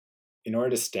in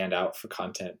order to stand out for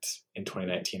content in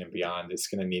 2019 and beyond, it's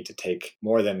going to need to take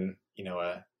more than,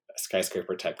 a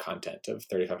skyscraper type content of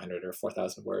 3,500 or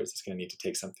 4,000 words. It's going to need to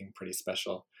take something pretty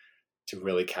special to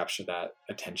really capture that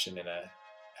attention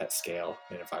at scale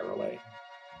in a viral way.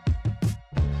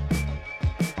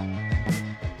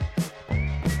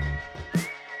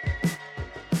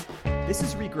 This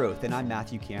is Regrowth, and I'm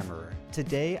Matthew Kammerer.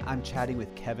 Today, I'm chatting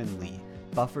with Kevan Lee,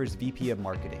 Buffer's VP of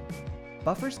Marketing.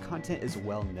 Buffer's content is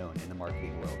well known in the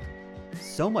marketing world.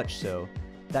 So much so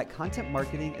that content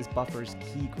marketing is Buffer's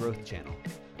key growth channel.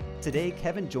 Today,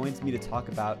 Kevan joins me to talk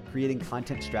about creating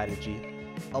content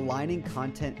strategy, aligning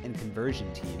content and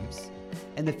conversion teams,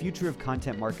 and the future of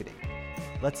content marketing.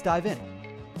 Let's dive in.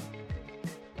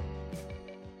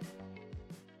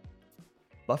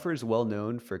 Buffer is well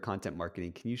known for content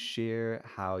marketing. Can you share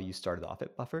how you started off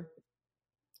at Buffer?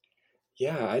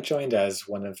 Yeah, I joined as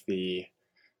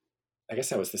I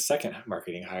guess I was the second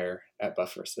marketing hire at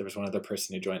Buffer. So there was one other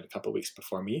person who joined a couple of weeks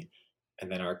before me,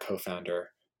 and then our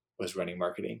co-founder was running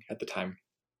marketing at the time.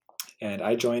 And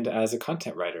I joined as a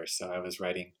content writer. So I was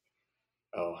writing,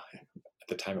 at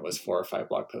the time it was 4 or 5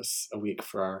 blog posts a week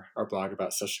for our blog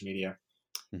about social media.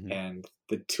 Mm-hmm. And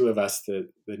the two of us, the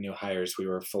new hires, we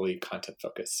were fully content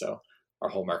focused. So our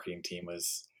whole marketing team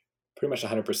was pretty much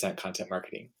 100% content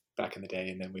marketing back in the day.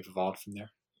 And then we've evolved from there.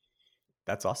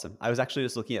 That's awesome. I was actually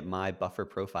just looking at my Buffer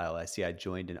profile. I see I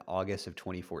joined in August of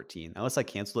 2014. Unless I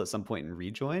canceled at some point and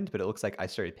rejoined, but it looks like I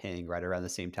started paying right around the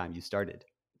same time you started.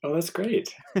 Oh, that's great.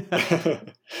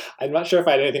 I'm not sure if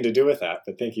I had anything to do with that,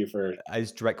 but thank you for...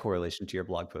 It's direct correlation to your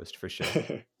blog post for sure.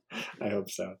 I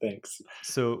hope so. Thanks.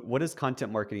 So what does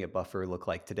content marketing at Buffer look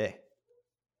like today?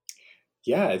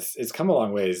 Yeah, it's come a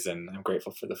long ways, and I'm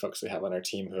grateful for the folks we have on our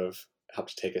team who have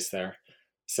helped to take us there.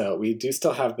 So we do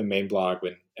still have the main blog,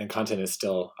 and content is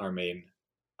still our main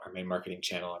marketing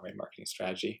channel, our main marketing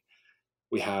strategy.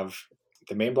 We have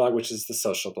the main blog, which is the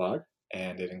social blog,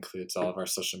 and it includes all of our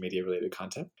social media related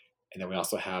content. And then we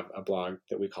also have a blog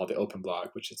that we call the open blog,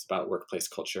 which is about workplace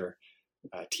culture,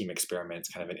 team experiments,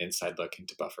 kind of an inside look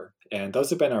into Buffer. And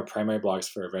those have been our primary blogs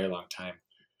for a very long time.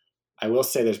 I will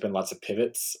say there's been lots of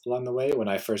pivots along the way. When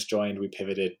I first joined, we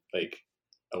pivoted like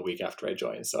a week after I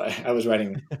joined. So I was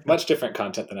writing much different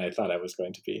content than I thought I was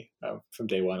going to be from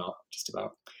day one, just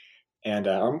about. And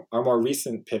our more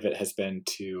recent pivot has been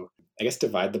to, I guess,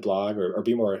 divide the blog or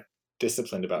be more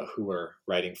disciplined about who we're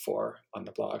writing for on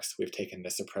the blog. So we've taken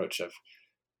this approach of,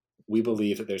 we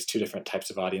believe that there's 2 different types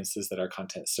of audiences that our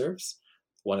content serves.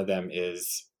 One of them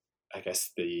is, I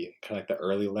guess, the kind of like the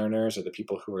early learners or the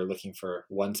people who are looking for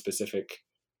one specific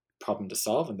problem to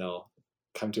solve, and they'll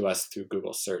come to us through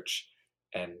Google search.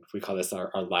 And we call this our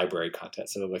library content.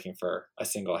 So they're looking for a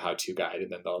single how-to guide,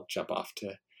 and then they'll jump off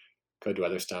to go do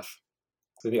other stuff.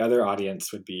 So the other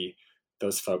audience would be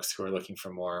those folks who are looking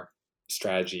for more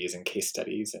strategies and case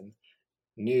studies and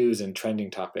news and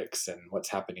trending topics and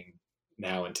what's happening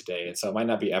now and today. And so it might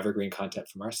not be evergreen content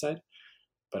from our side,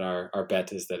 but our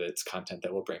bet is that it's content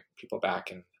that will bring people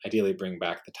back and ideally bring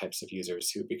back the types of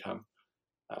users who become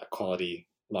quality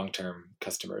long-term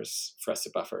customers for us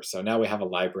at Buffer. So now we have a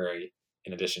library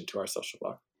in addition to our social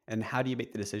blog. And how do you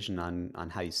make the decision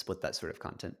on how you split that sort of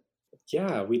content?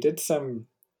 Yeah, we've done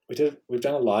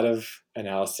a lot of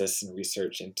analysis and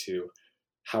research into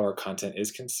how our content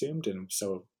is consumed. And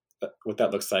so what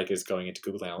that looks like is going into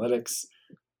Google Analytics.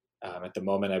 At the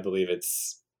moment, I believe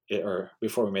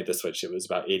before we made the switch, it was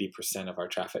about 80% of our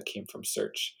traffic came from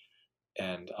search.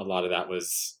 And a lot of that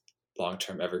was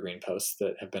long-term evergreen posts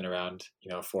that have been around,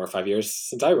 4 or 5 years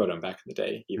since I wrote them back in the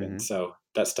day, even. Mm-hmm. So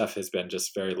that stuff has been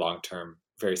just very long-term,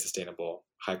 very sustainable,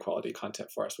 high-quality content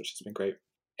for us, which has been great.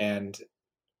 And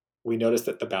we noticed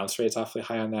that the bounce rate's awfully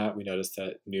high on that. We noticed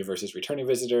that new versus returning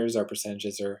visitors, our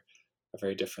percentages are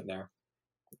very different there.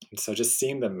 And so just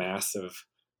seeing the mass of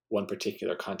one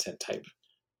particular content type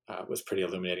was pretty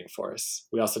illuminating for us.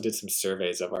 We also did some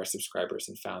surveys of our subscribers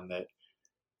and found that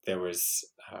there was,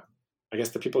 I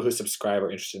guess the people who subscribe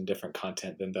are interested in different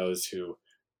content than those who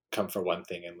come for one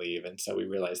thing and leave. And so we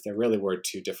realized there really were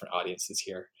 2 different audiences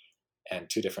here and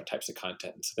 2 different types of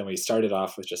content. And so then we started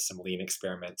off with just some lean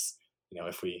experiments.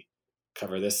 If we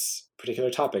cover this particular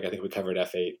topic, I think we covered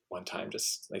F8 one time,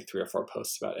 just like 3 or 4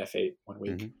 posts about F8 one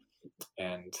week. Mm-hmm.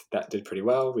 And that did pretty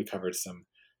well. We covered some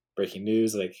breaking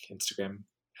news, like Instagram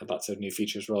had lots of new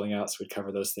features rolling out. So we'd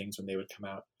cover those things when they would come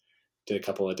out. Did a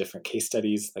couple of different case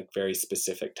studies, like very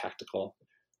specific tactical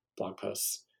blog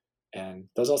posts. And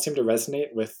those all seem to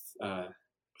resonate with kind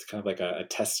of like a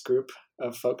test group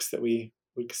of folks that we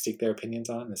seek their opinions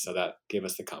on. And so that gave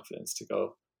us the confidence to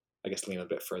go, I guess, lean a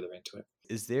bit further into it.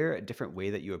 Is there a different way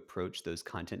that you approach those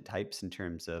content types in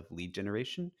terms of lead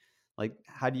generation? Like,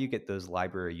 how do you get those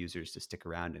library users to stick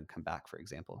around and come back, for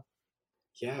example?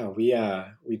 Yeah,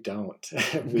 we don't.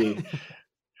 we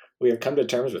we have come to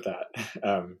terms with that.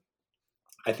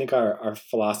 I think our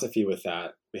philosophy with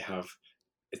that,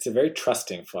 it's a very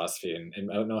trusting philosophy, and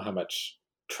I don't know how much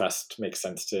trust makes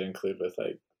sense to include with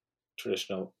like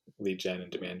traditional lead gen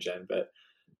and demand gen, but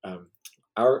um,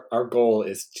 our goal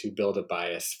is to build a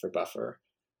bias for Buffer,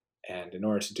 and in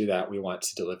order to do that, we want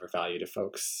to deliver value to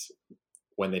folks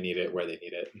when they need it, where they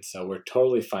need it, and so we're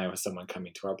totally fine with someone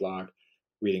coming to our blog,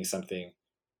 reading something,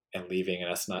 and leaving,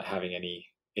 and us not having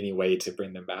any way to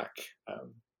bring them back.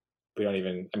 We don't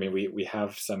even. I mean, we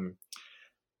have some,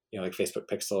 like Facebook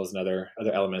pixels and other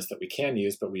elements that we can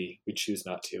use, but we choose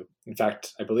not to. In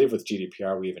fact, I believe with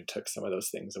GDPR, we even took some of those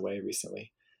things away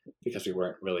recently because we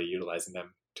weren't really utilizing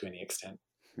them to any extent.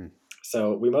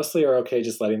 So we mostly are okay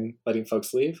just letting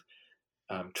folks leave,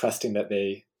 trusting that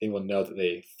they will know that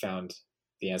they found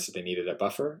the answer they needed at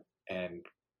Buffer, and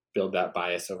build that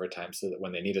bias over time so that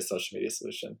when they need a social media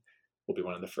solution, we'll be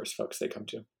one of the first folks they come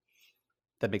to.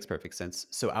 That makes perfect sense.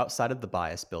 So outside of the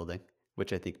bias building,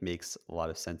 which I think makes a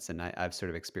lot of sense, and I've sort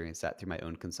of experienced that through my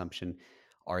own consumption,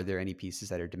 are there any pieces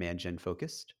that are demand gen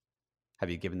focused?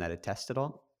 Have you given that a test at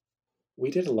all?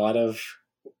 We did a lot of.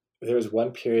 There was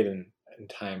one period in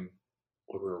time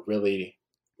where we were really,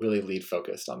 really lead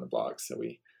focused on the blog. So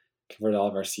we converted all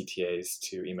of our CTAs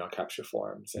to email capture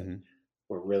forms, and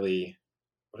we're really,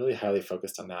 really highly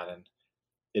focused on that. And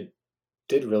it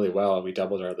did really well. We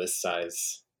doubled our list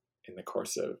size in the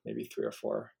course of maybe 3 or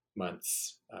 4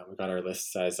 months. We got our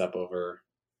list size up over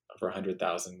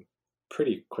 100,000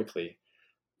 pretty quickly,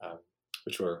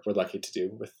 which we're lucky to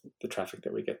do with the traffic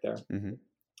that we get there. Mm-hmm.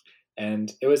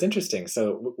 And it was interesting.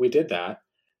 So we did that,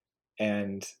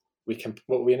 and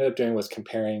what we ended up doing was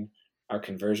comparing our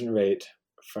conversion rate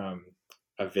from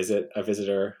a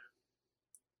visitor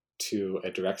to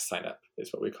a direct sign up,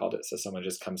 is what we called it. So someone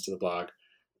just comes to the blog,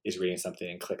 is reading something,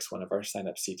 and clicks one of our sign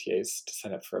up CTAs to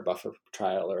sign up for a Buffer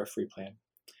trial or a free plan.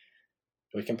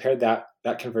 We compared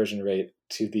that conversion rate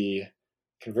to the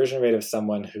conversion rate of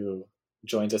someone who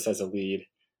joins us as a lead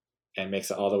and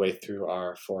makes it all the way through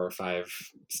our 4 or 5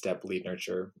 step lead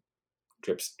nurture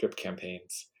drip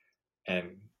campaigns,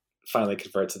 and finally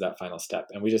converts to that final step.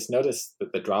 And we just noticed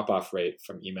that the drop off rate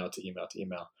from email to email to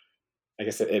email, I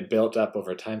guess it built up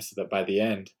over time, so that by the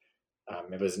end,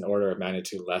 it was an order of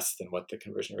magnitude less than what the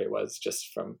conversion rate was,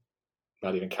 just from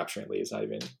not even capturing leads, not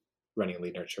even running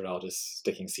lead nurture at all, just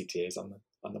sticking CTAs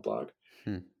on the blog.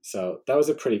 So that was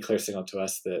a pretty clear signal to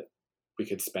us that we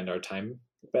could spend our time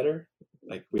better.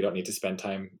 Like, we don't need to spend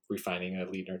time refining a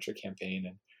lead nurture campaign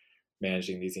and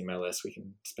managing these email lists. We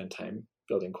can spend time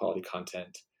building quality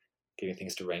content, getting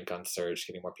things to rank on search,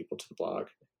 getting more people to the blog,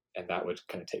 and that would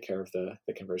kind of take care of the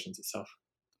conversions itself.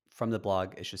 From the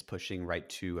blog, it's just pushing right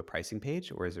to a pricing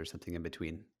page, or is there something in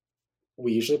between?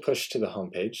 We usually push to the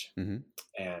homepage,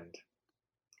 and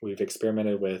we've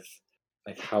experimented with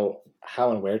like how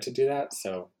and where to do that.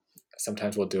 So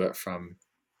sometimes we'll do it from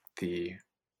the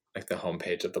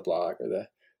homepage of the blog, or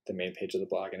the main page of the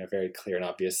blog, in a very clear and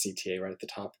obvious CTA right at the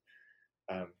top.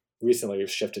 Recently,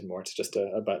 we've shifted more to just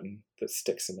a button that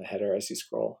sticks in the header as you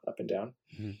scroll up and down.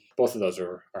 Both of those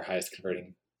are our highest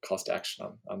converting calls to action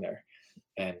on there.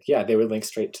 And yeah, they would link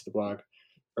straight to the blog,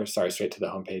 straight to the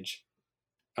homepage.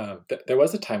 There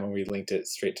was a time when we linked it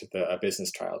straight to a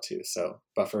business trial too. So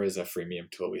Buffer is a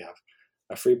freemium tool. We have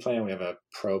a free plan, we have a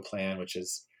pro plan, which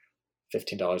is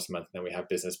 $15 a month, and then we have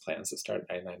business plans that start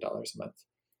at $99 a month.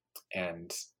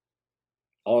 And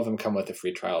all of them come with a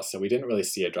free trial. So we didn't really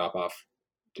see a drop off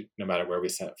no matter where we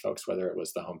sent folks, whether it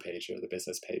was the homepage or the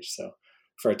business page. So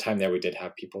for a time there, we did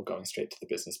have people going straight to the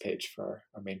business page for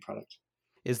our main product.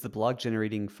 Is the blog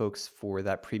generating folks for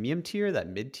that premium tier, that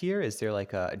mid tier? Is there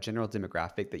like a general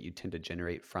demographic that you tend to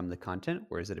generate from the content,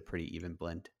 or is it a pretty even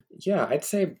blend? Yeah, I'd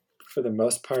say for the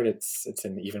most part, it's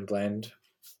an even blend.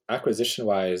 Acquisition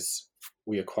wise,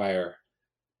 we acquire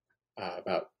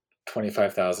about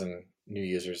 25,000 new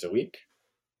users a week.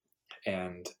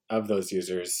 And of those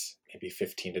users, maybe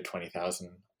 15 to 20,000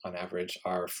 on average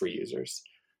are free users.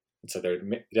 And so they're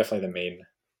definitely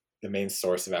the main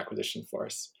source of acquisition for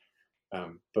us.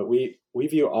 But we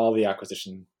view all the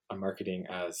acquisition on marketing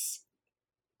as,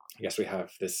 I guess we have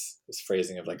this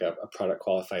phrasing of like a product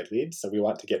qualified lead. So we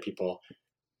want to get people,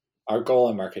 our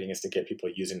goal in marketing is to get people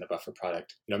using the Buffer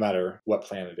product, no matter what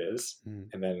plan it is.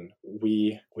 And then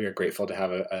we are grateful to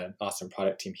have an awesome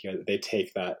product team here that they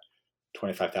take that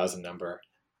 25,000 number,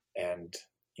 and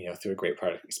through a great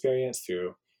product experience,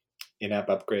 through in-app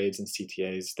upgrades and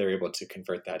CTAs, they're able to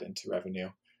convert that into revenue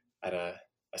at a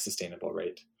sustainable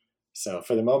rate. So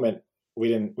for the moment,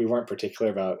 we weren't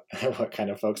particular about what kind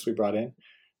of folks we brought in.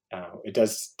 It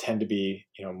does tend to be,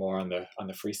 more on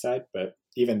the free side, but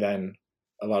even then,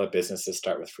 a lot of businesses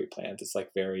start with free plans. It's like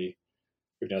we've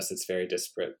noticed it's very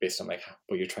disparate based on like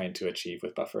what you're trying to achieve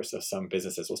with Buffer. So some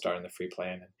businesses will start on the free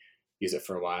plan and use it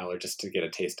for a while, or just to get a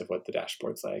taste of what the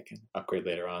dashboard's like and upgrade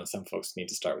later on. Some folks need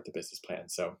to start with the business plan.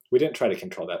 So we didn't try to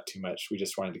control that too much. We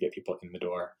just wanted to get people in the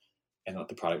door and let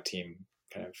the product team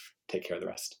kind of take care of the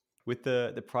rest. With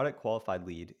the product qualified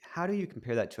lead, how do you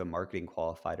compare that to a marketing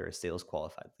qualified or a sales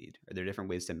qualified lead? Are there different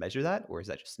ways to measure that, or is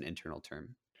that just an internal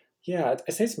term? Yeah,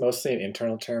 I say it's mostly an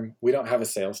internal term. We don't have a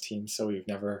sales team, so we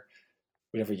never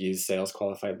used sales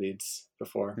qualified leads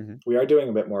before. Hmm. We are doing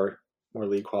a bit more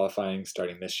lead qualifying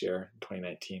starting this year,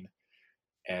 2019,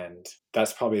 and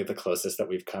that's probably the closest that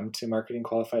we've come to marketing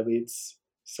qualified leads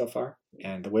so far.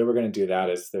 And the way we're going to do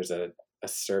that is there's a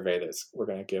survey we're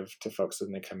going to give to folks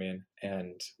when they come in,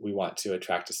 and we want to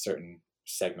attract a certain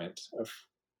segment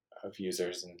of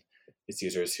users, and it's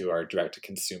users who are direct to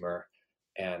consumer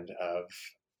and of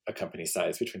a company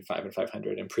size between 5 and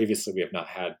 500. And previously we have not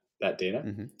had that data.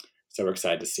 Hmm. So we're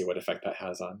excited to see what effect that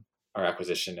has on our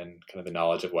acquisition and kind of the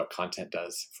knowledge of what content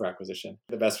does for acquisition.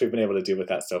 The best we've been able to do with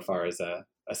that so far is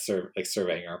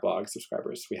surveying our blog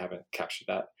subscribers. We haven't captured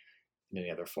that in any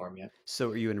other form yet. So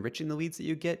are you enriching the leads that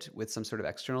you get with some sort of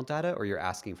external data, or you're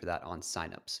asking for that on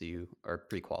sign up? So you are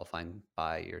pre-qualifying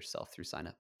by yourself through sign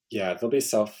up? Yeah, they'll be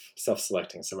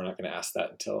self-selecting, so we're not going to ask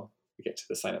that until we get to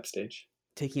the sign up stage.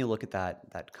 Taking a look at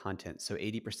that content, so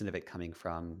 80% of it coming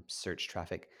from search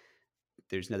traffic,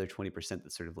 there's another 20%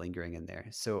 that's sort of lingering in there.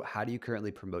 So how do you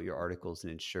currently promote your articles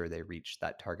and ensure they reach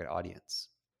that target audience?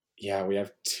 Yeah, we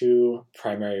have two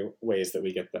primary ways that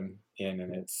we get them in,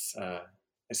 and it's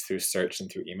through search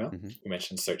and through email. Hmm. You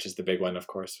mentioned search is the big one, of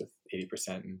course, with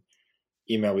 80%, and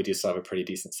email we do still have a pretty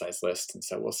decent sized list, and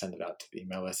so we'll send it out to the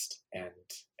email list and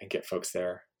get folks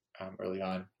there early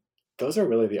on. Those are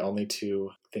really the only two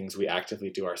things we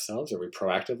actively do ourselves, or we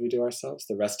proactively do ourselves.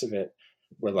 The rest of it,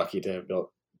 we're lucky to have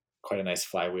built quite a nice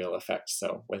flywheel effect.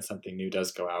 So when something new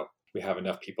does go out, we have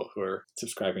enough people who are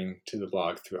subscribing to the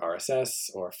blog through RSS,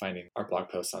 or finding our blog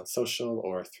posts on social,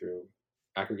 or through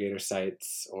aggregator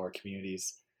sites or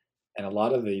communities. And a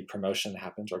lot of the promotion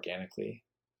happens organically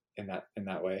in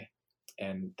that way.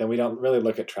 And then we don't really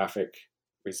look at traffic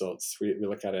results. We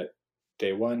look at it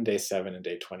day 1, day 7, and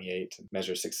day 28, and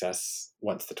measure success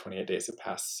once the 28 days have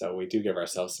passed. So we do give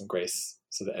ourselves some grace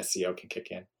so that SEO can kick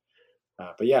in.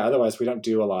 But yeah, otherwise we don't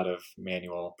do a lot of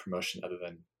manual promotion other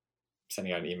than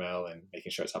sending out an email and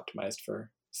making sure it's optimized for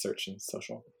search and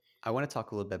social. I want to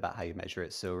talk a little bit about how you measure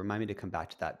it. So remind me to come back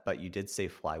to that. But you did say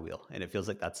flywheel, and it feels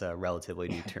like that's a relatively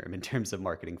new term in terms of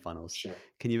marketing funnels. Sure.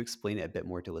 Can you explain it a bit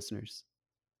more to listeners?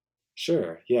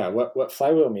 Sure. Yeah. What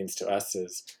flywheel means to us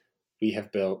is we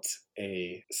have built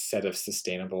a set of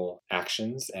sustainable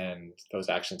actions, and those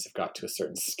actions have got to a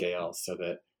certain scale so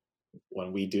that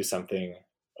when we do something,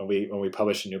 when we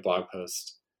publish a new blog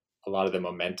post, a lot of the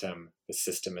momentum, the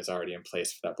system is already in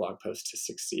place for that blog post to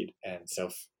succeed. And so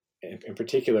in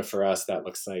particular for us, that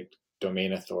looks like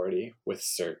domain authority with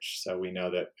search. So we know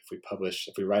that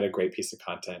if we write a great piece of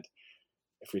content,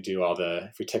 if we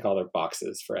tick all the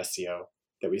boxes for SEO,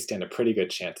 that we stand a pretty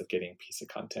good chance of getting a piece of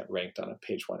content ranked on a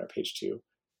page 1 or page 2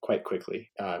 quite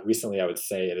quickly. Recently, I would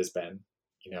say it has been,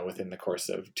 within the course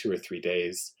of 2 or 3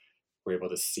 days, we're able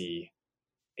to see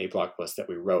a blog post that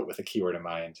we wrote with a keyword in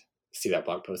mind, see that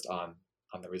blog post on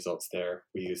the results there.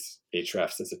 We use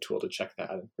Ahrefs as a tool to check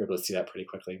that, and we're able to see that pretty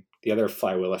quickly. The other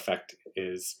flywheel effect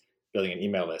is building an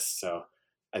email list. So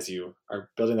as you are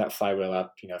building that flywheel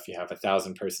up, if you have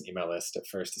 1,000-person email list at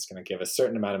first, it's going to give a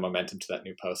certain amount of momentum to that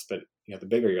new post. But the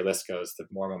bigger your list goes, the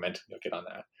more momentum you'll get on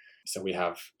that. So we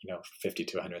have 50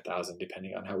 to 100,000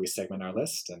 depending on how we segment our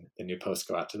list, and the new posts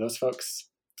go out to those folks.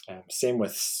 Same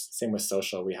with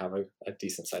social. We have a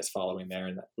decent sized following there,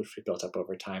 and which we built up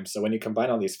over time. So when you combine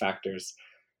all these factors,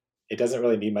 it doesn't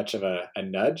really need much of a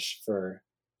nudge for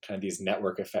kind of these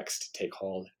network effects to take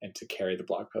hold and to carry the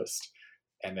blog post.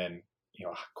 And then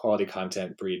quality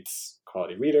content breeds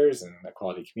quality readers and a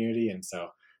quality community, and so it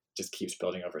just keeps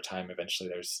building over time. Eventually,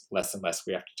 there's less and less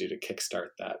we have to do to kickstart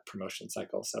that promotion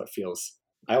cycle. So it feels.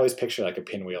 I always picture like a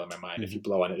pinwheel in my mind. Mm-hmm. If you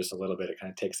blow on it just a little bit, it kind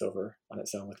of takes over on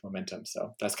its own with momentum.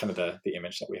 So that's kind of the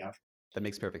image that we have. That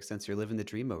makes perfect sense. You're living the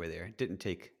dream over there. It didn't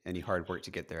take any hard work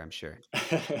to get there, I'm sure.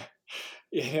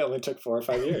 It only took 4 or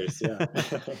 5 years. Yeah.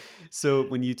 So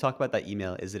when you talk about that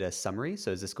email, is it a summary? So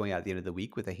is this going out at the end of the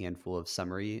week with a handful of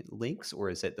summary links,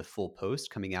 or is it the full post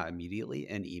coming out immediately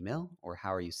in email, or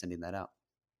how are you sending that out?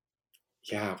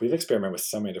 Yeah, we've experimented with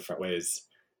so many different ways.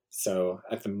 So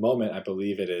at the moment, I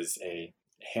believe it is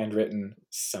handwritten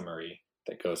summary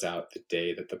that goes out the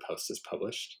day that the post is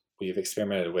published. We've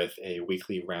experimented with a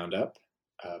weekly roundup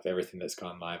of everything that's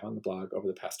gone live on the blog over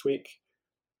the past week.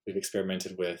 We've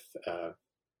experimented with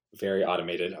very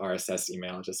automated RSS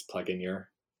email, just plug in your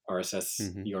RSS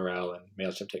URL and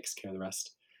MailChimp takes care of the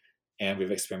rest. And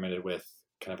we've experimented with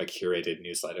kind of a curated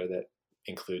newsletter that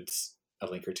includes a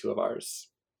link or two of ours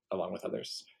along with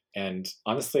others. And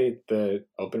honestly, the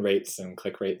open rates and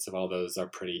click rates of all those are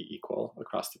pretty equal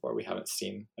across the board. We haven't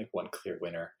seen like one clear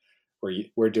winner.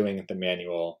 We're doing the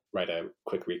manual, write a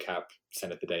quick recap,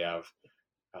 send it the day of,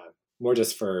 more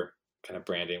just for kind of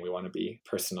branding. We want to be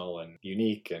personal and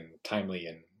unique and timely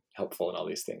and helpful and all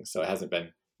these things. So it hasn't been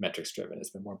metrics driven.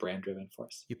 It's been more brand driven for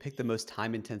us. You picked the most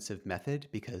time intensive method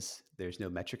because there's no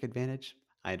metric advantage.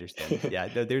 I understand. Yeah,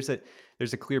 there's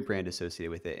a clear brand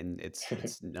associated with it, and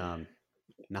it's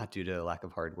not due to a lack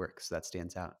of hard work. So that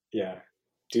stands out. Yeah.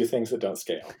 Do things that don't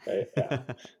scale, right? Yeah.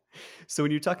 So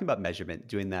when you're talking about measurement,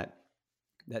 doing that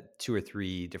 2 or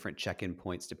 3 different check-in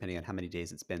points, depending on how many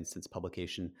days it's been since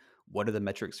publication, what are the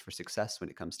metrics for success when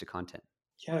it comes to content?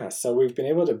 Yeah. So we've been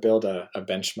able to build a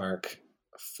benchmark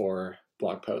for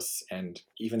blog posts, and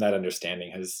even that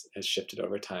understanding has shifted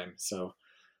over time. So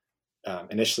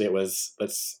initially it was,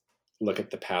 let's look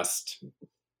at the past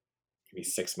maybe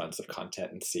 6 months of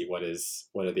content and see what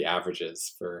are the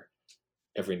averages for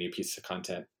every new piece of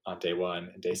content on day 1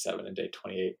 and day 7 and day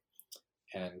 28.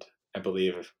 And I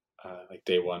believe like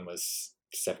day 1 was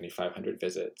 7,500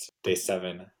 visits. Day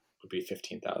 7 would be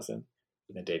 15,000. And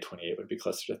then day 28 would be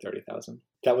closer to 30,000.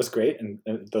 That was great. And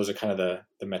those are kind of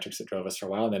the metrics that drove us for a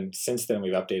while. And then since then,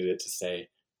 we've updated it to say,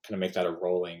 kind of make that a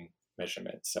rolling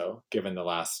measurement. So given the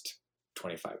last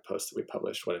 25 posts that we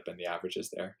published, what have been the averages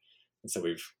there? And so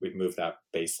we've moved that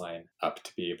baseline up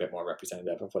to be a bit more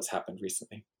representative of what's happened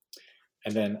recently.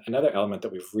 And then another element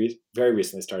that we've very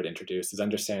recently started to introduce is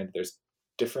understanding that there's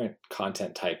different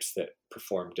content types that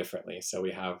perform differently. So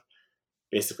we have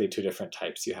basically 2 different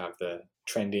types. You have the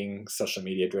trending social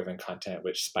media driven content,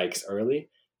 which spikes early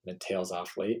and then tails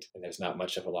off late, and there's not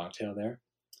much of a long tail there.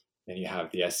 Then you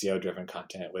have the SEO driven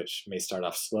content, which may start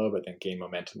off slow, but then gain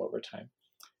momentum over time.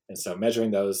 And so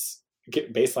measuring those,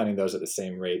 baselining those at the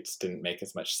same rates didn't make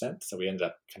as much sense. So we ended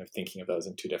up kind of thinking of those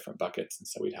in 2 different buckets. And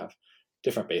so we'd have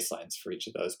different baselines for each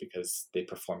of those because they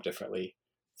perform differently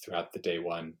throughout the day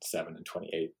 1, 7, and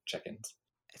 28 check-ins.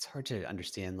 It's hard to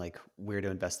understand like where to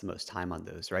invest the most time on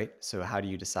those, right? So how do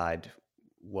you decide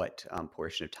what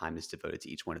portion of time is devoted to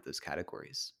each one of those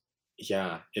categories?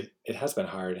 Yeah, it has been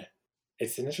hard.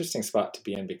 It's an interesting spot to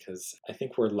be in because I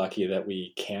think we're lucky that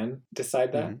we can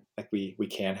decide that. Like we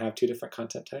can have 2 different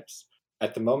content types.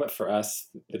 At the moment for us,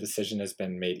 the decision has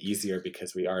been made easier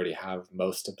because we already have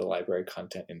most of the library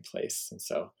content in place. And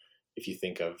so if you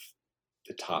think of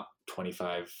the top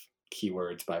 25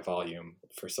 keywords by volume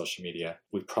for social media,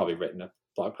 we've probably written a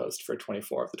blog post for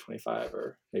 24 of the 25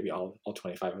 or maybe all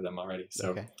 25 of them already.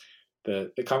 So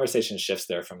the conversation shifts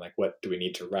there from like, what do we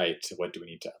need to write to what do we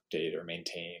need to update or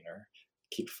maintain or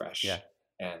keep fresh? Yeah.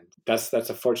 And that's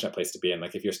a fortunate place to be in.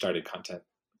 Like if you're starting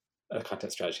a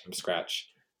content strategy from scratch,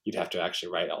 you'd have to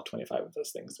actually write all 25 of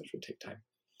those things, which would take time.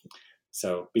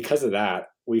 So because of that,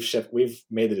 we've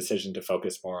made the decision to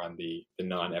focus more on the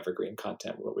non-evergreen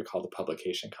content, what we call the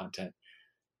publication content,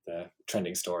 the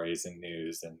trending stories and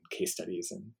news and case studies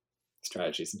and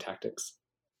strategies and tactics.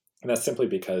 And that's simply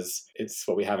because it's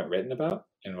what we haven't written about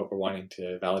and what we're wanting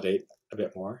to validate a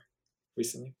bit more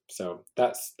recently. So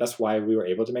that's why we were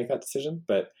able to make that decision.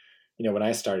 But when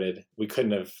I started, we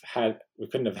couldn't have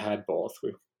had both.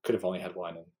 We could have only had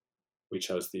one, and we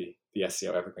chose the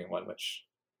SEO evergreen one, which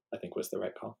I think was the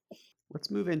right call. Let's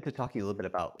move into talking a little bit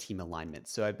about team alignment.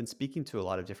 So I've been speaking to a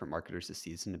lot of different marketers this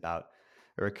season about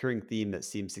a recurring theme that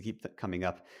seems to keep coming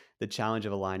up, the challenge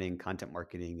of aligning content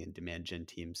marketing and demand gen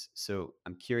teams. So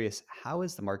I'm curious, how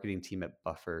is the marketing team at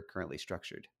Buffer currently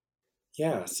structured?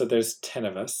 Yeah, so there's 10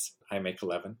 of us. I make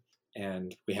 11.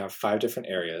 And we have 5 different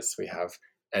areas. We have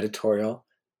editorial,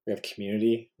 we have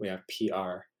community, we have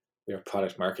PR, we have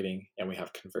product marketing, and we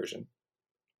have conversion.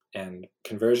 And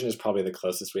conversion is probably the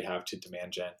closest we have to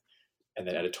demand gen. And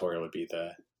then editorial would be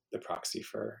the proxy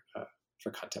for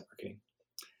content marketing.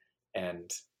 And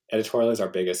editorial is our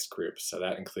biggest group. So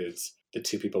that includes the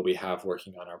 2 people we have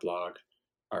working on our blog,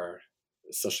 our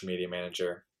social media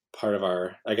manager. Part of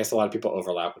I guess a lot of people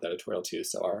overlap with editorial too.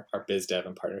 So our biz dev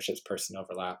and partnerships person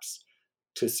overlaps.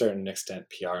 To a certain extent,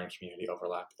 PR and community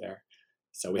overlap there.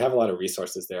 So we have a lot of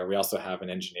resources there. We also have an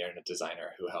engineer and a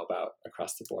designer who help out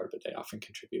across the board, but they often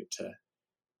contribute to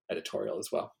editorial as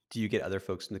well. Do you get other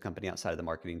folks from the company outside of the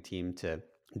marketing team to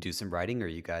do some writing? Or are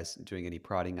you guys doing any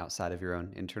prodding outside of your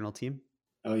own internal team?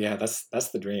 Oh yeah, that's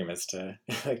the dream, is to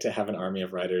like to have an army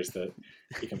of writers that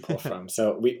you can pull from.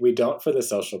 So we don't for the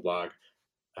social blog.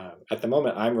 At the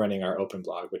moment, I'm running our open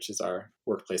blog, which is our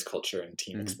workplace culture and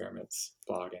team Mhm. experiments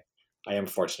blog. And I am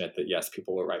fortunate that, yes,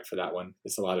 people will write for that one.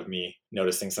 It's a lot of me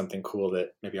noticing something cool that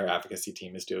maybe our advocacy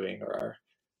team is doing or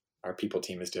our people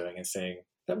team is doing and saying,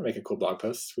 that would make a cool blog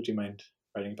post. Would you mind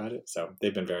writing about it? So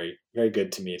they've been very, very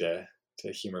good to me to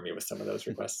humor me with some of those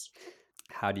requests.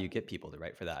 How do you get people to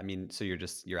write for that? I mean, so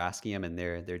you're asking them and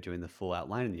they're doing the full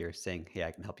outline and you're saying, "Hey,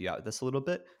 I can help you out with this a little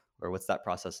bit," or what's that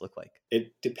process look like?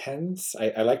 It depends.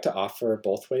 I like to offer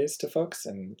both ways to folks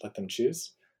and let them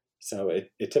choose. So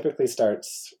it typically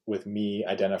starts with me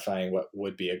identifying what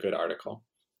would be a good article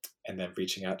and then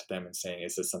reaching out to them and saying,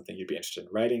 is this something you'd be interested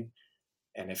in writing?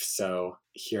 And if so,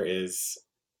 here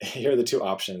are the two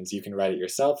options. You can write it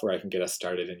yourself, or I can get us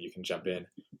started and you can jump in.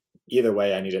 Either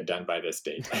way, I need it done by this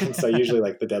date. And so usually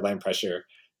like the deadline pressure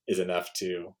is enough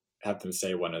to have them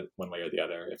say one way or the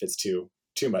other. If it's too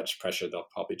much pressure, they'll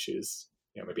probably choose,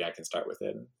 maybe I can start with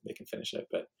it and they can finish it.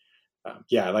 But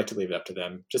yeah, I like to leave it up to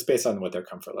them just based on what their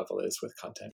comfort level is with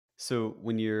content. So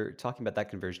when you're talking about that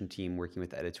conversion team working with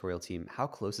the editorial team, how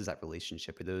close is that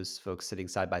relationship? Are those folks sitting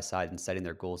side by side and setting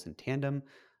their goals in tandem?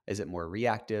 Is it more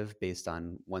reactive based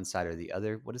on one side or the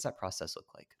other? What does that process look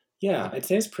like? Yeah, I'd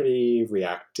say it's pretty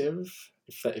reactive.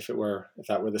 If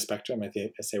that were the spectrum, I'd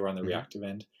say we're on the Hmm. reactive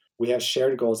end. We have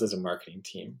shared goals as a marketing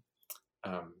team,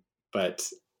 um, but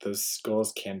those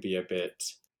goals can be a bit.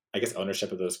 I guess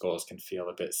ownership of those goals can feel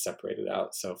a bit separated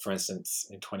out. So, for instance,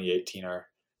 in 2018, our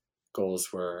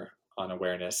goals were on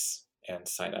awareness and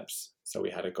signups. So we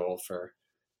had a goal for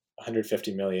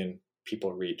 150 million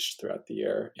people reached throughout the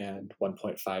year and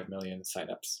 1.5 million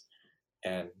signups.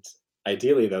 And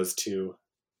ideally, those two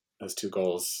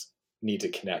goals need to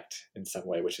connect in some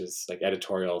way, which is like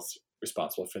editorials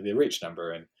responsible for the reach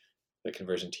number and the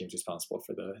conversion team's responsible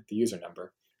for the user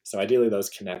number. So ideally those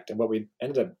connect. And what we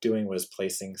ended up doing was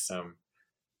placing some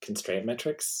constraint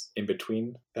metrics in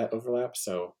between that overlap.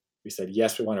 So we said,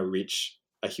 yes, we want to reach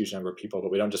a huge number of people,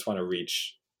 but we don't just want to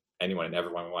reach anyone and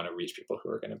everyone. We want to reach people who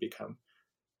are going to become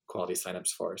quality signups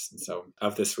for us. And so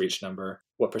of this reach number,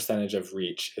 what percentage of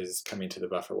reach is coming to the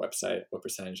Buffer website? What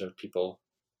percentage of people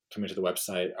coming to the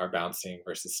website are bouncing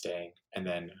versus staying? And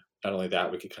then not only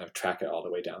that, we could kind of track it all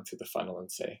the way down through the funnel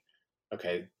and say,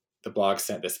 okay, the blog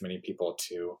sent this many people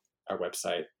to our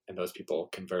website and those people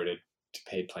converted to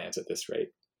paid plans at this rate.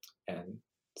 And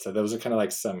so those are kind of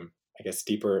like some, I guess,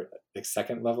 deeper, like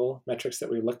second level metrics that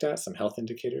we looked at, some health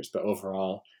indicators, but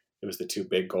overall it was the two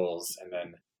big goals. And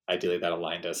then ideally that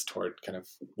aligned us toward kind of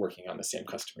working on the same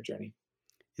customer journey.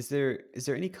 Is there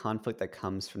any conflict that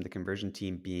comes from the conversion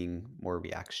team being more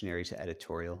reactionary to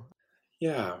editorial?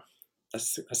 Yeah,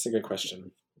 that's a good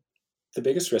question. The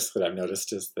biggest risk that I've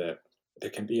noticed is that there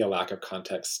can be a lack of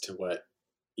context to what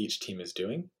each team is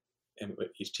doing and what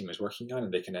each team is working on,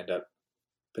 and they can end up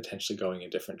potentially going in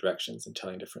different directions and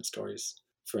telling different stories.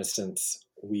 For instance,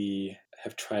 we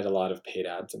have tried a lot of paid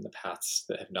ads in the past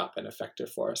that have not been effective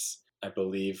for us. I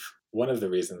believe one of the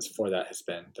reasons for that has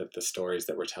been that the stories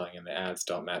that we're telling in the ads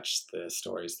don't match the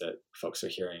stories that folks are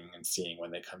hearing and seeing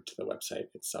when they come to the website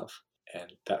itself.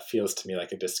 And that feels to me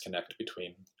like a disconnect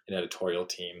between an editorial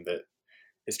team that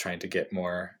is trying to get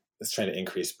more, is trying to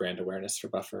increase brand awareness for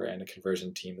Buffer, and a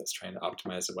conversion team that's trying to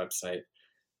optimize the website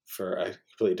for a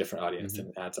completely different audience than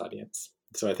Hmm. an ads audience.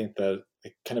 So I think the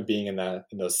kind of being in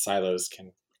those silos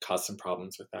can cause some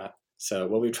problems with that. So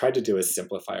what we've tried to do is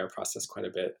simplify our process quite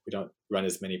a bit. We don't run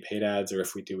as many paid ads, or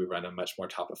if we do, we run them much more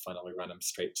top of funnel. We run them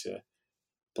straight to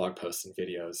blog posts and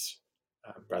videos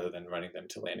rather than running them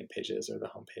to landing pages or the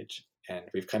homepage. And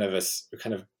we've kind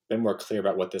of been more clear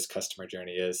about what this customer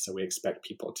journey is. So we expect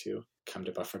people to come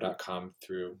to buffer.com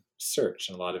through search,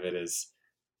 and a lot of it is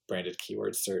branded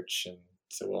keyword search. And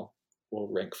so we'll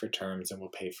rank for terms and we'll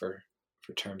pay for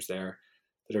terms there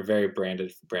that are very brand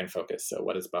focused. So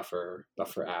what is Buffer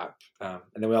app? And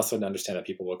then we also understand that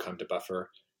people will come to Buffer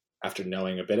after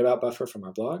knowing a bit about Buffer from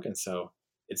our blog. And so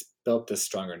it's built this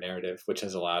stronger narrative, which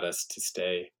has allowed us to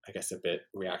stay, I guess, a bit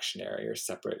reactionary or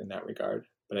separate in that regard.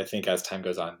 But I think as time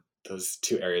goes on, those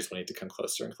two areas will need to come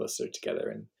closer and closer together,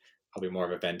 and probably more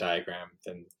of a Venn diagram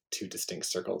than two distinct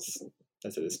circles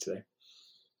as it is today.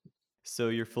 So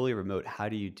you're fully remote. How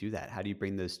do you do that? How do you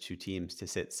bring those two teams to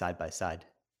sit side by side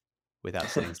without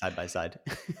sitting side by side?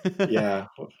 Yeah,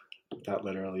 without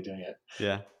literally doing it.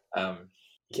 Yeah. Um,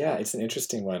 yeah, it's an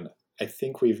interesting one. I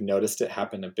think we've noticed it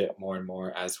happen a bit more and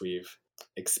more as we've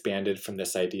expanded from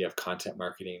this idea of content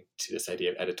marketing to this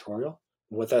idea of editorial.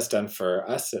 What that's done for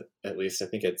us, at least, I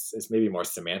think it's maybe more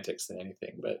semantics than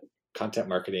anything, but content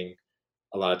marketing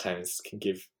a lot of times can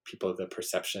give people the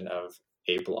perception of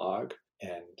a blog,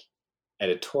 and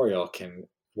editorial can,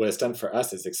 what it's done for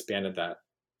us is expanded that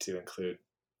to include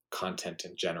content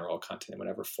in general, content in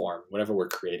whatever form, whatever we're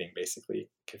creating basically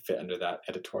can fit under that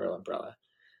editorial umbrella.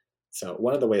 So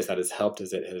one of the ways that has helped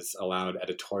is it has allowed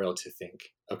editorial to think,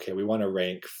 okay, we want to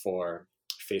rank for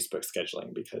Facebook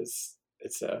scheduling because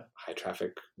it's a high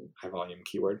traffic, high volume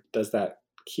keyword. Does that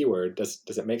keyword, does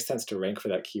it make sense to rank for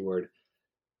that keyword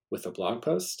with a blog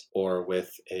post or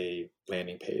with a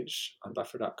landing page on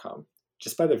buffer.com?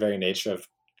 Just by the very nature of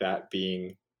that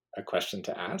being a question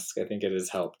to ask, I think it has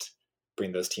helped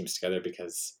bring those teams together,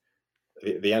 because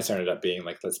the answer ended up being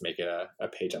like, let's make it a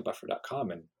page on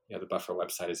buffer.com. And the Buffer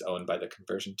website is owned by the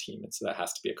conversion team. And so that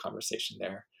has to be a conversation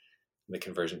there. And the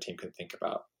conversion team can think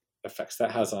about effects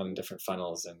that has on different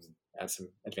funnels and add some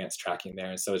advanced tracking there.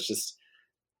 And so it's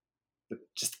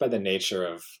just by the nature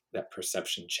of that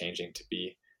perception changing to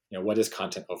be, what is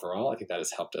content overall? I think that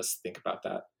has helped us think about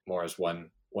that more as one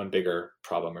bigger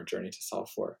problem or journey to solve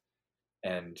for.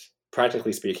 And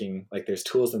practically speaking, like there's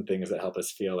tools and things that help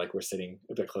us feel like we're sitting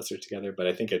a bit closer together. But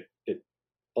I think it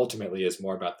ultimately is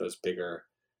more about those bigger,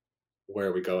 where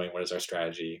are we going? What is our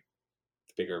strategy?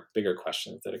 The bigger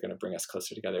questions that are going to bring us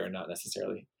closer together, and not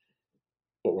necessarily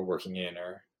what we're working in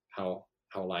or how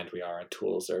aligned we are on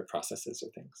tools or processes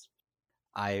or things.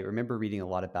 I remember reading a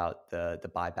lot about the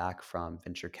buyback from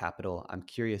venture capital. I'm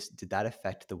curious, did that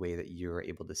affect the way that you were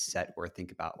able to set or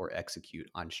think about or execute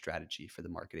on strategy for the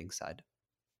marketing side?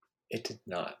 It did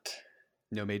not.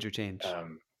 No major change.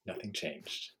 Nothing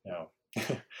changed. No.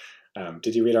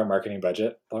 Did you read our marketing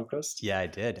budget blog post? Yeah, I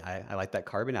did. I like that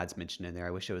carbon ads mentioned in there.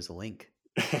 I wish it was a link.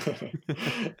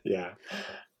 Yeah.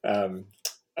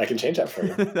 I can change that for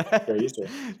you very easily.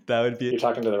 You're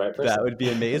talking to the right person. That would be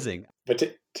amazing. But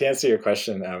to answer your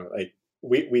question, like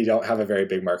we don't have a very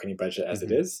big marketing budget as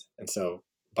it is. And so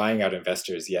buying out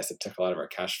investors, yes, it took a lot of our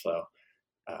cash flow,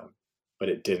 but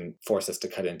it didn't force us to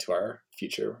cut into our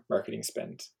future marketing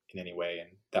spend in any way.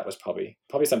 And that was probably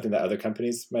something that other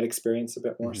companies might experience a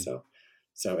bit more so.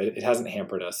 So it hasn't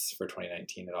hampered us for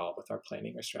 2019 at all with our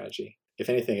planning or strategy. If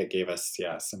anything, it gave us,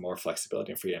 some more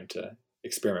flexibility and freedom to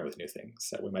experiment with new things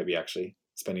that we might be actually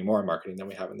spending more on marketing than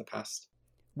we have in the past.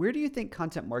 Where do you think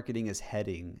content marketing is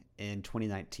heading in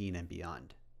 2019 and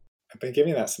beyond? I've been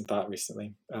giving that some thought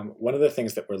recently. One of the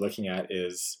things that we're looking at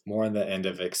is more on the end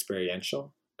of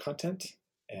experiential content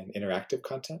and interactive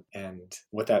content, and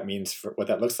what that means for what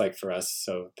that looks like for us.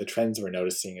 So the trends we're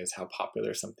noticing is how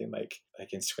popular something like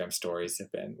Instagram stories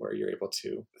have been, where you're able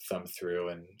to thumb through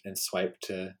and swipe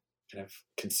to kind of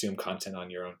consume content on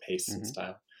your own pace and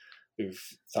style. We've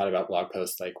thought about blog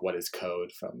posts like What is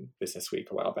Code from Business Week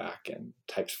a while back, and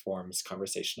Typeform's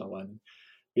conversational one.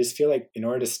 We just feel like in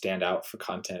order to stand out for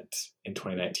content in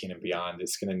 2019 and beyond,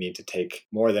 it's going to need to take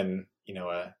more than,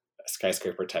 a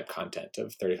skyscraper type content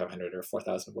of 3,500 or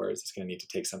 4,000 words. It's going to need to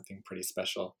take something pretty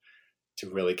special to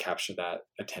really capture that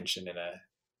attention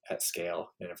at scale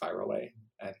in a viral way.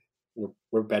 And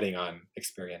we're betting on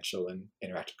experiential and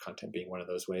interactive content being one of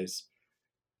those ways.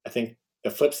 I think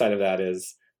the flip side of that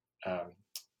is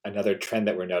another trend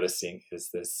that we're noticing is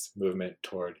this movement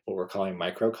toward what we're calling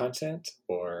micro content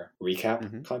or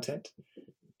recap content.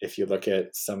 If you look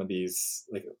at some of these,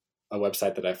 like a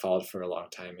website that I followed for a long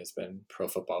time has been Pro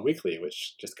Football Weekly,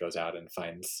 which just goes out and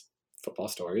finds football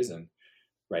stories and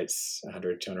writes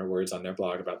 100, 200 words on their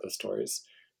blog about those stories.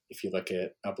 If you look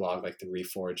at a blog like the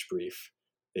Reforge Brief,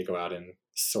 they go out and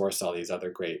source all these other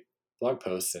great blog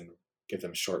posts and give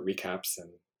them short recaps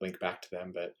and link back to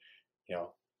them. But,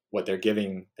 what they're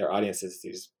giving their audience is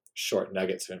these short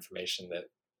nuggets of information that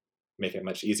make it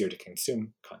much easier to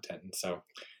consume content. And so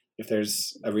if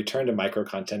there's a return to micro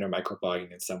content or micro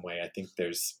blogging in some way, I think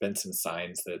there's been some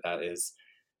signs that is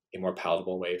a more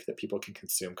palatable way that people can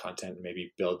consume content and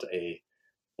maybe build a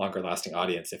longer lasting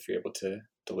audience if you're able to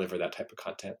deliver that type of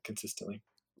content consistently.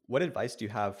 What advice do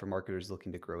you have for marketers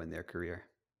looking to grow in their career?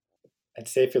 I'd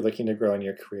say if you're looking to grow in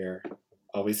your career,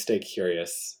 always stay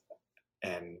curious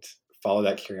and follow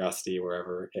that curiosity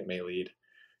wherever it may lead.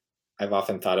 I've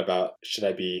often thought about, should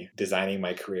I be designing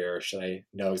my career? Or should I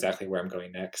know exactly where I'm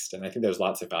going next? And I think there's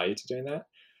lots of value to doing that.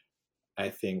 I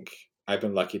think I've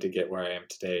been lucky to get where I am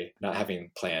today, not having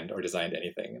planned or designed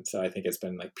anything. And so I think it's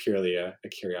been like purely a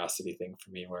curiosity thing for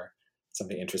me, where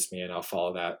something interests me and I'll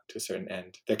follow that to a certain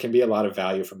end. There can be a lot of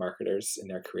value for marketers in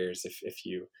their careers if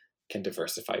you can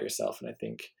diversify yourself. And I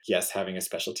think, yes, having a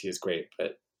specialty is great,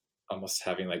 but almost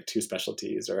having like two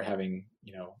specialties or having,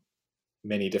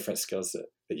 many different skills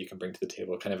that you can bring to the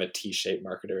table, kind of a T-shaped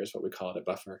marketer is what we call it at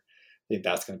Buffer. I think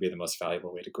that's going to be the most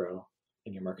valuable way to grow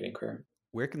in your marketing career.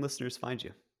 Where can listeners find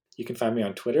you? You can find me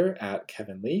on Twitter at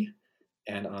Kevan Lee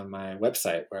and on my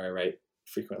website where I write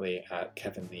frequently at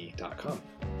kevanlee.com.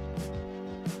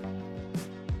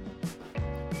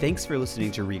 Thanks for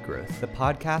listening to Regrowth, the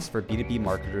podcast for B2B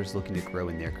marketers looking to grow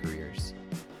in their careers.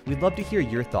 We'd love to hear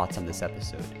your thoughts on this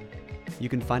episode. You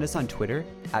can find us on Twitter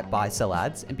at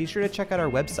BuySellAds, and be sure to check out our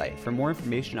website for more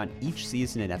information on each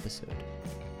season and episode.